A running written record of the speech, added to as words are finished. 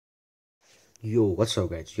Yo, what's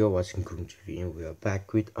up, guys? You're watching Groom TV, and we are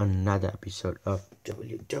back with another episode of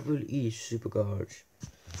Wwe Super Cards.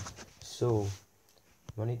 So,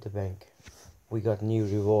 money in the bank, we got new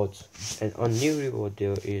rewards, and on new reward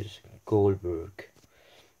there is Goldberg,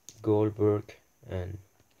 and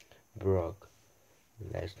Brock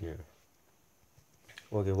Lesnar.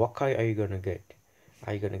 Okay, what card are you gonna get?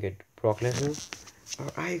 Are you gonna get Brock Lesnar,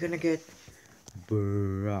 or are you gonna get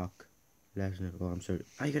Brock Lesnar? Oh, I'm sorry.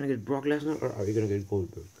 Are you gonna get Brock Lesnar, or are you gonna get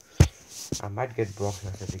Goldberg? I might get Brock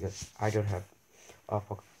Lesnar because I don't have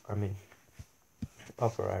upper, I mean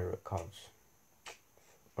upper arrow cards,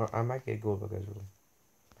 or I might get Goldberg as well.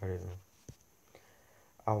 I don't know.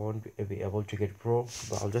 I won't be able to get Pro,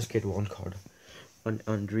 but I'll just get one card.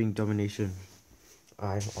 On ring domination,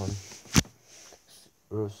 I'm on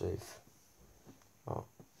Rusev. Oh.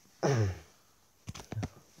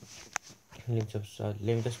 Let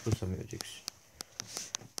me just put some musics.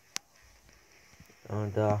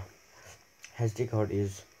 The HD card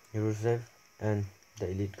is Rusev, and the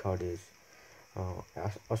elite card is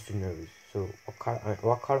Austin Nervis. So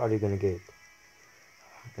what card are you gonna get?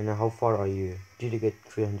 And how far are you? Did you get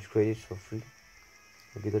 300 credits for free?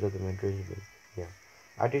 Because of the mentorship break. Yeah,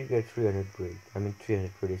 I did get 300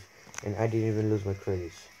 credits, and I didn't even lose my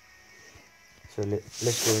credits. So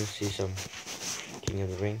let's go and see some King of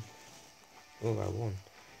the Ring. Oh, I won.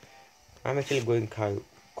 I'm actually going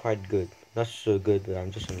quite good. Not so good, but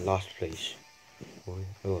I'm just in last place.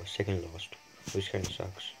 Oh, second last, which kind of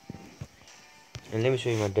sucks. And let me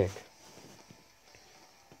show you my deck.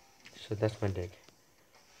 So that's my deck.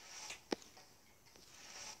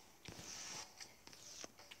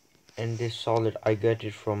 And this solid, I got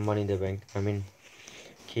it from Money in the Bank. I mean,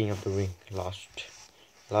 King of the Ring, last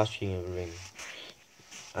King of the Ring.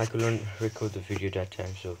 I couldn't record the video that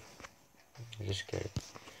time, so I just get it.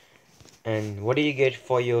 And what do you get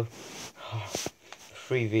for your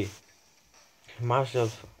freebie?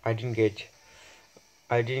 Myself, I didn't get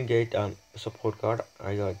support card.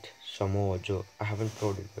 I got Samoa Joe. I haven't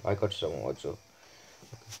played it, but I got Samoa Joe.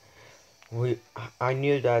 I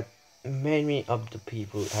knew that many of the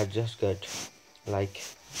people had just got like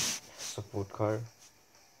support card,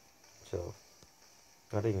 so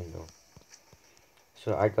I don't even know.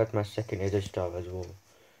 So I got my second edge stuff as well.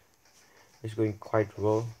 It's going quite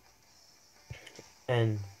well,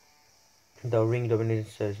 and the ring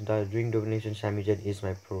domination Sami Zayn is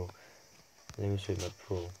my pro. Let me show you my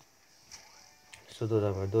pro. So those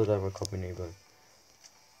are my combinable.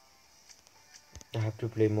 I have to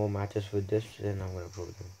play more matches with this, then I'm gonna pro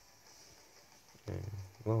them. And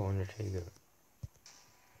wow, Undertaker.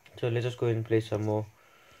 So let's just go and play some more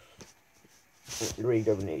ring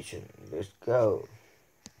domination. Let's go.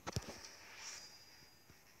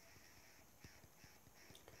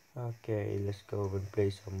 Okay, let's go and play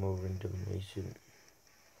some more ring domination.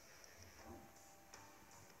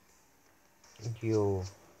 Yo,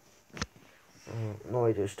 no,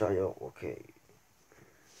 I just style. Okay,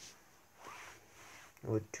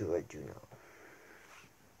 what do I do now?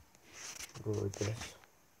 Go with this.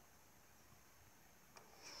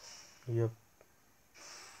 Yep.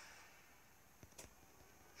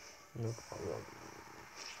 No problem.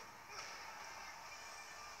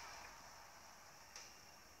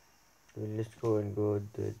 Let's go and go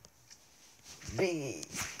with the B.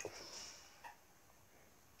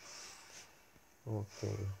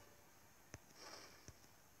 Okay.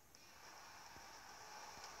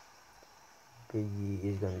 Biggie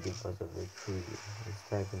is gonna give us a victory. Is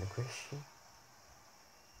that in the question?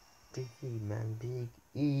 Biggie, man, Big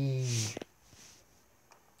E.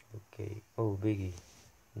 Okay. Oh, Biggie.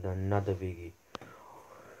 Another Biggie.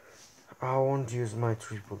 I won't use my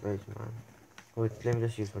Triple H, man. Wait, let me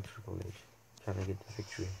just use my Triple H. Can I get the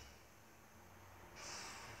victory?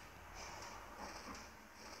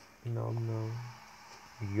 No.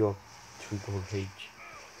 Yo, Triple H.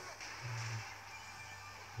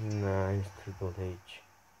 Nice, Triple H.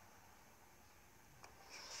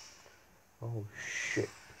 Oh, shit.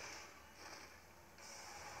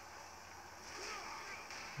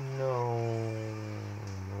 No.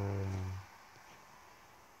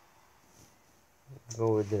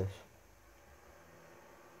 Go with this.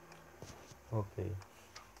 Okay.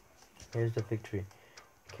 Here's the victory.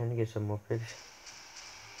 Can we get some more picks?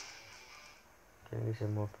 Can we get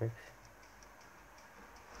some more picks?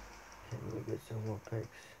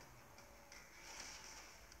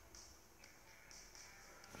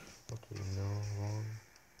 Okay, no, wrong.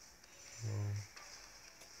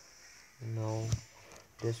 No.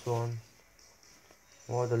 This one.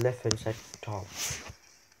 Or the left hand side top.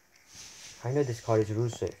 I know this card is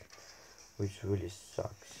Rusev, which really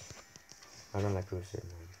sucks. I don't like Rusev,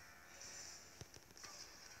 man.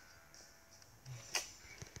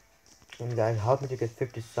 And guys, help me to get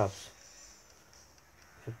 50 subs.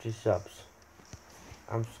 50 subs.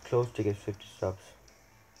 I'm close to get 50 subs.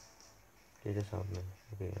 Okay, just help me.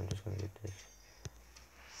 Okay, I'm just gonna get this.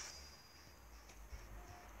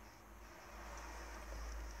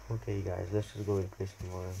 Okay guys, let's just go and play some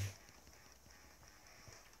more.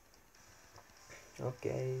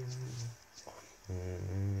 Okay.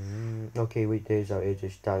 Okay, wait, there's our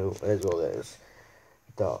AJ style as well as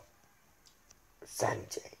the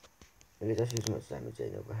Sanjay. Let us use my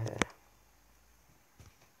Sanjay over here.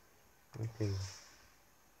 Okay.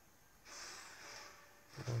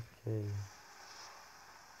 Okay.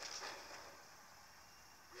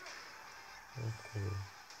 Okay.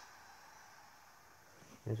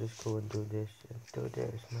 Let's just go and do this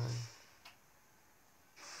man.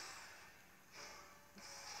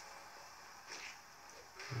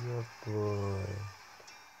 Yeah, boy.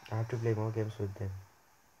 I have to play more games with them.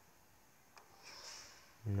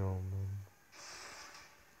 No, man.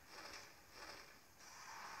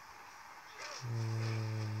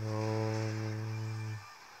 No.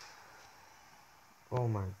 Oh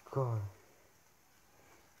my god.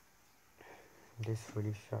 This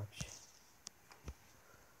really sucks.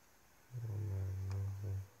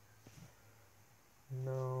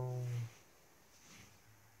 No.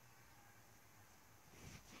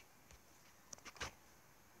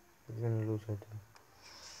 We're gonna lose, I think.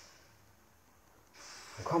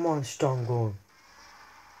 Come on, Storm Gold.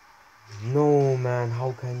 No, man.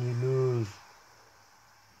 How can you lose?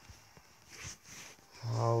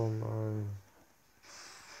 How, man?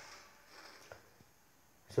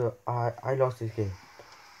 So, I lost this game.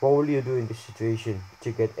 What will you do in this situation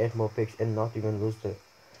to get 8 more picks and not even lose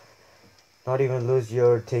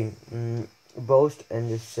your thing? Boast and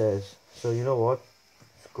it says. So, you know what?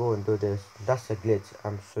 Let's go and do this. That's a glitch.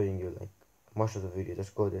 I'm showing you like most of the video.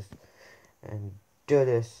 Just go this and do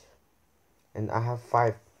this. And I have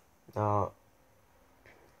 5 I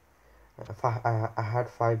had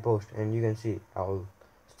 5 bows, and you can see I'll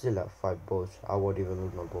still have 5 bows. I won't even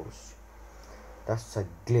lose my bows. That's a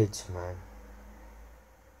glitch, man.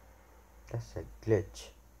 That's a glitch.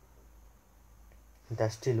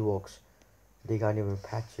 That still works. They can't even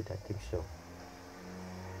patch it, I think so.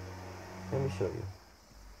 Let me show you.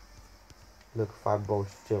 Look, 5 bows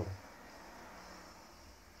still.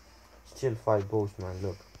 Still 5 bows, man,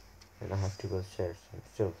 look. And I have 12 shares. I'm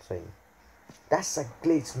still saying. That's a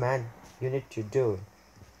glitch, man. You need to do it.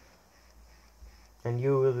 And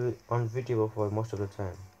you will be on video for most of the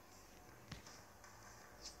time.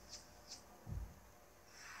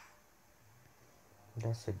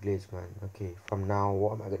 That's a glitch, man. Okay, from now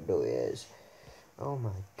what am I gonna do is, oh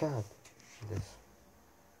my god, this.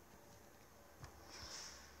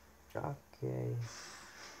 Okay.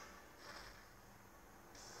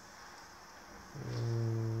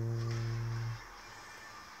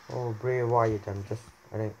 Oh, Bray Wyatt. I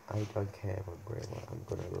don't care about Bray Wyatt. I'm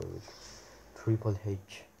gonna go with Triple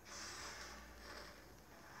H.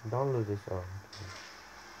 Download this. Oh,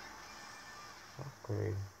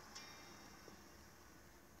 okay.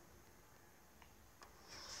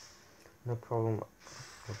 No problem.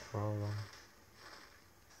 No problem.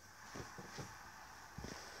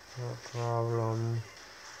 No problem.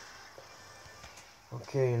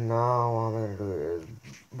 Okay, now I'm gonna do is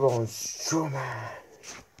Braun Strowman.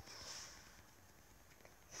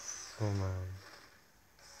 Strowman.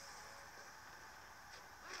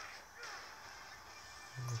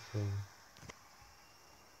 Okay.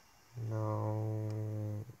 Now,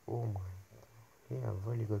 oh my, yeah,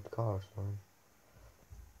 really good cars, man.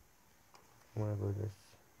 I'm gonna go this.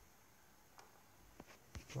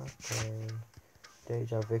 Okay.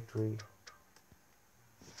 There's our victory.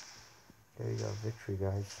 There's our victory,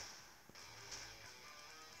 guys.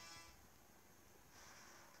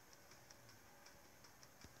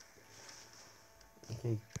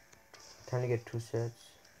 Okay, can I get 2 sets?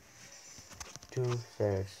 2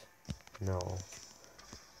 sets. No.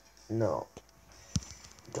 No.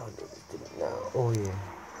 Don't do this to me now. Oh yeah.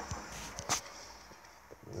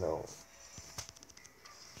 No.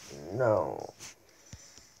 No.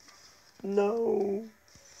 No.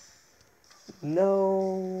 No.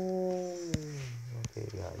 Okay,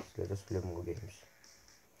 guys, let us play more games.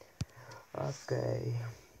 Okay.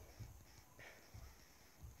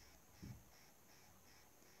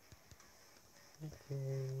 Okay.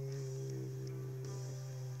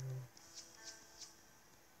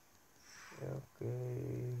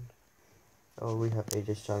 Okay. Oh, we have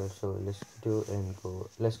AJ Styles, so let's do and go.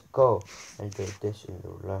 Let's go and do this in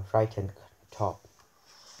the right hand top.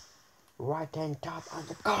 Right hand top on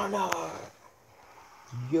the corner.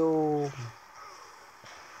 Yo.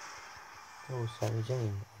 Oh, Sammy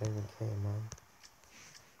Jane. I don't even care, man.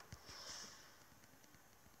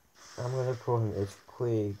 I'm gonna call him as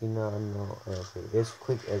quick, no, okay, as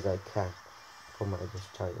quick as I can for my this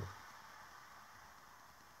title.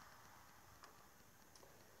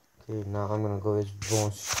 Okay, now I'm gonna go with Braun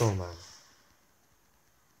Strowman.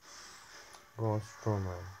 Braun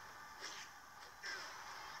Strowman.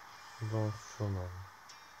 Braun Strowman.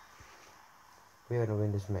 We're gonna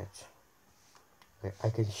win this match. Okay, I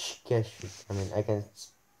can guess it. I mean, I can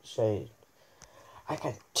say it. I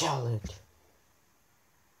can tell it.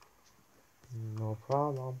 No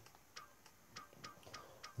problem.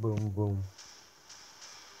 Boom, boom.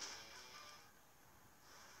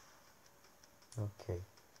 Okay.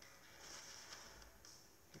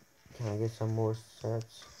 Can I get some more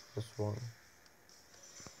sets? Just one.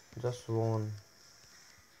 Just one.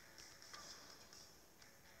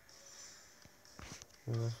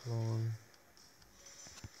 Just one.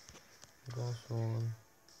 Just one.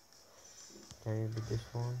 Can it be this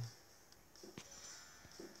one?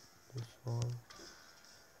 This one.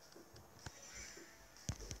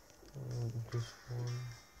 And this one.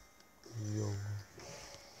 Yo.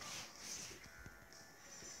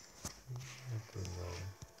 Okay, no.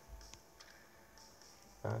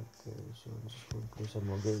 Okay, so I'm just going to play some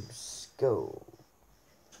more games. Go.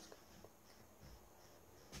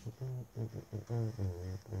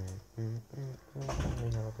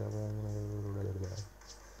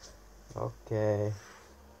 Okay.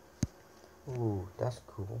 Ooh, that's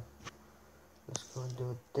cool. Let's go and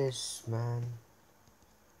do this, man.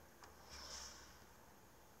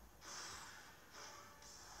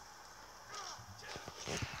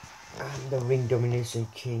 I'm the ring domination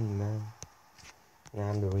king, man.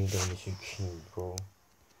 I'm the ring domination king, bro.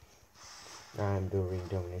 I'm the ring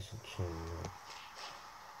domination king, man.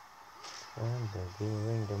 I'm the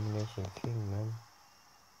ring domination king, man.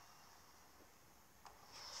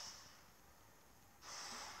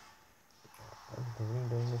 I'm the ring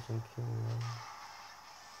domination king, man.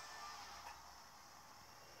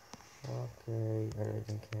 Okay, I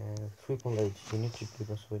don't care. Triple H, you need to keep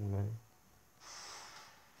us win, man.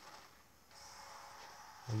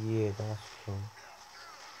 Yeah, that's cool.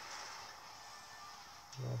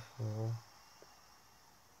 That's cool.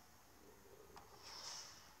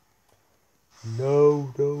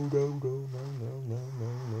 No, no, no, no, no, no, no, no,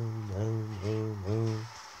 no, no, no,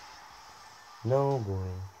 no,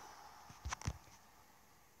 boy.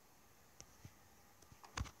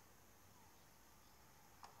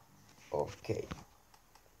 Okay,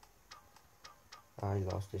 I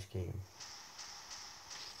lost this game.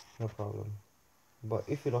 No problem. But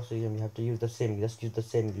if you lost the game, you have to use the same. Just use the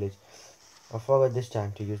same glitch. I forgot this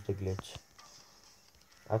time to use the glitch.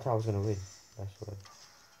 I thought I was gonna win. That's why.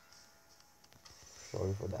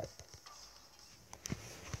 Sorry for that.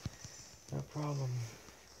 No problem.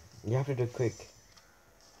 You have to do quick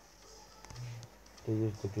to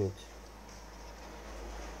use the glitch.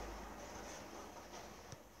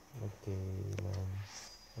 Okay, man.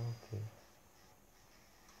 Okay.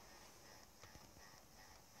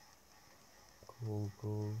 Cool,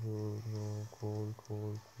 cool, cool, cool,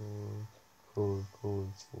 cool, cool, cool, cool,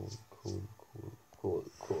 cool, cool, cool, cool,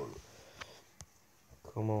 cool.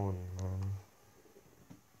 Come on, man.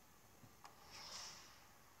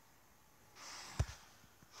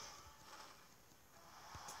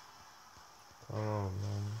 Come on,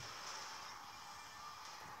 man.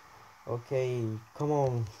 Okay, come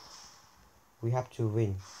on. We have to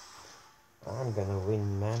win. I'm gonna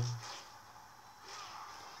win, man.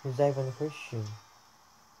 Is that even a question?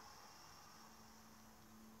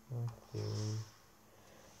 Okay.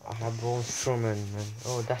 I have Braun Strowman, man.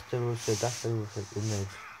 Oh, that's the Russo. That's the Russo image.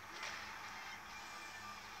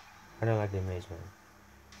 I don't like the image, man.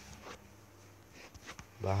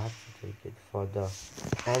 But I have to take it for the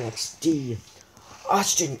NXT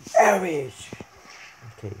Austin Aries.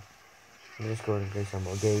 Okay, let's go and play some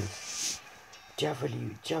more games.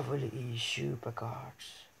 Wwe Super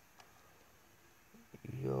Cards.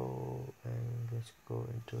 Yo, and let's go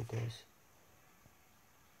into this.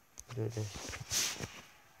 Do this.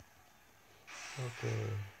 Okay.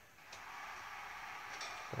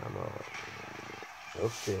 Come on.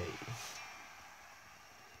 Okay.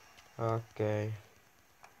 Okay.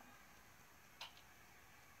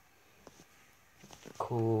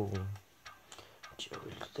 Cool.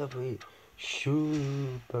 Wwe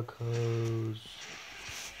Super Cards.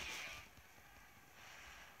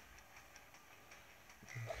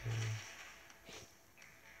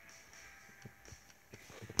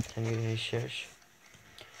 Can you get any shares?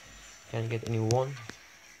 Can you get anyone?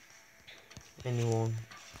 Anyone?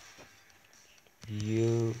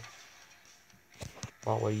 You?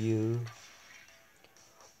 What were you?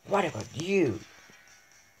 What about you?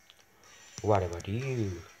 What about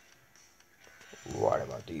you? What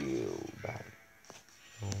about you, man?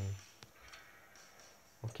 Oh.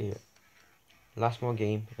 Okay, last more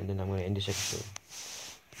game, and then I'm gonna end this episode.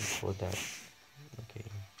 Before that, okay.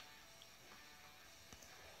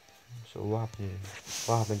 So what happened?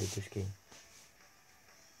 What happened to this game?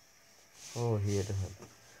 Oh, here the hell.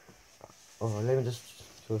 Oh, let me just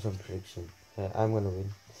show some prediction. I'm gonna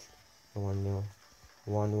win. 1-0,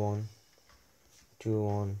 1-1,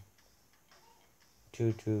 2-1,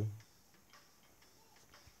 2-2.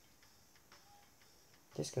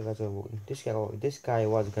 This guy was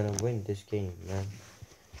gonna win this game, man.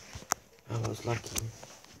 I was lucky.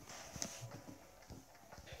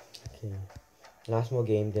 Okay, last more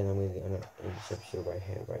game, then I'm gonna end this episode right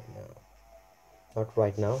here, right now. Not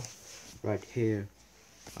right now, right here.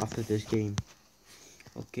 After this game.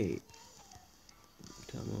 Okay,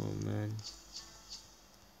 come on, man.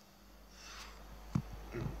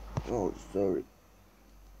 Oh, sorry.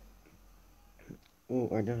 Oh,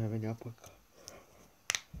 I don't have any uppercut.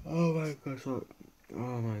 Oh my god, sorry.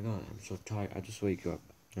 Oh my god, I'm so tired. I just wake up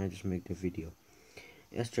and I just make the video.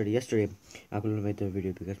 Yesterday, I couldn't make the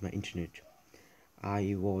video because my internet.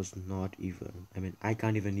 I was not even. I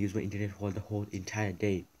can't even use my internet for the whole entire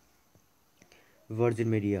day. Virgin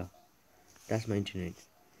Media, that's my internet.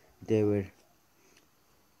 They were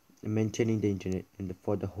maintaining the internet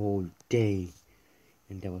for the whole day,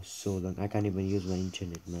 and that was so long. I can't even use my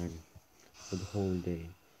internet, man, for the whole day.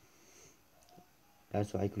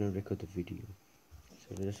 That's why I couldn't record the video.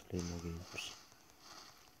 So let's play more games.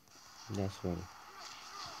 That's why.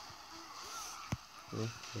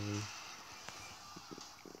 Okay.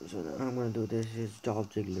 So now I'm gonna do this is Dolph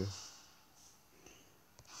Ziggler.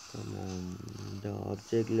 Come on, Dolph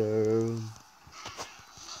Ziggler.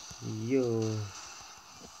 Yo.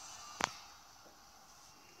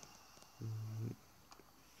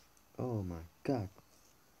 Oh my god.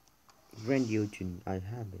 Randy Orton, I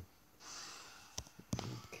have it.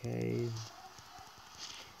 Okay.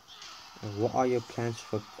 What are your plans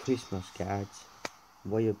for Christmas, guys?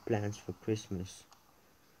 What are your plans for Christmas?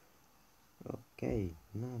 Okay,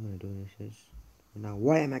 now I'm gonna do this. Now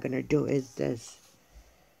what am I gonna do is this?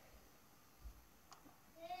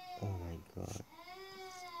 Oh my god.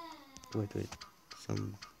 Wait.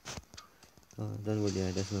 Some don't worry,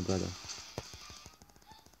 yeah, that's my brother.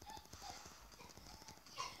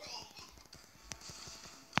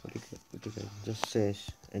 Okay. Just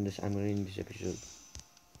says, and this I'm gonna end this episode.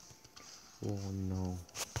 Oh no.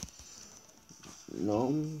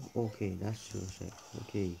 No? Okay, that's too sad.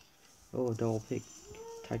 Okay. Oh, double pick.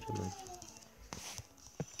 Title match.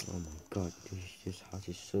 Oh my god, this house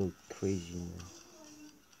is so crazy, man.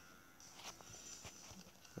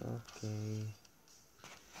 Okay.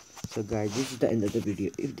 So guys, this is the end of the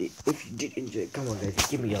video. If you did enjoy, come on guys,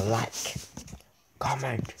 give me a like,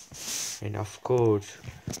 comment, and of course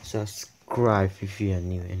subscribe if you are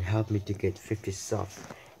new, and help me to get 50 subs.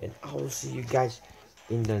 And I will see you guys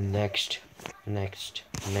in the next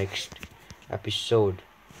episode,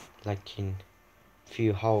 like in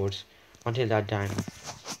few hours. Until that time,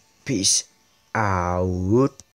 peace out.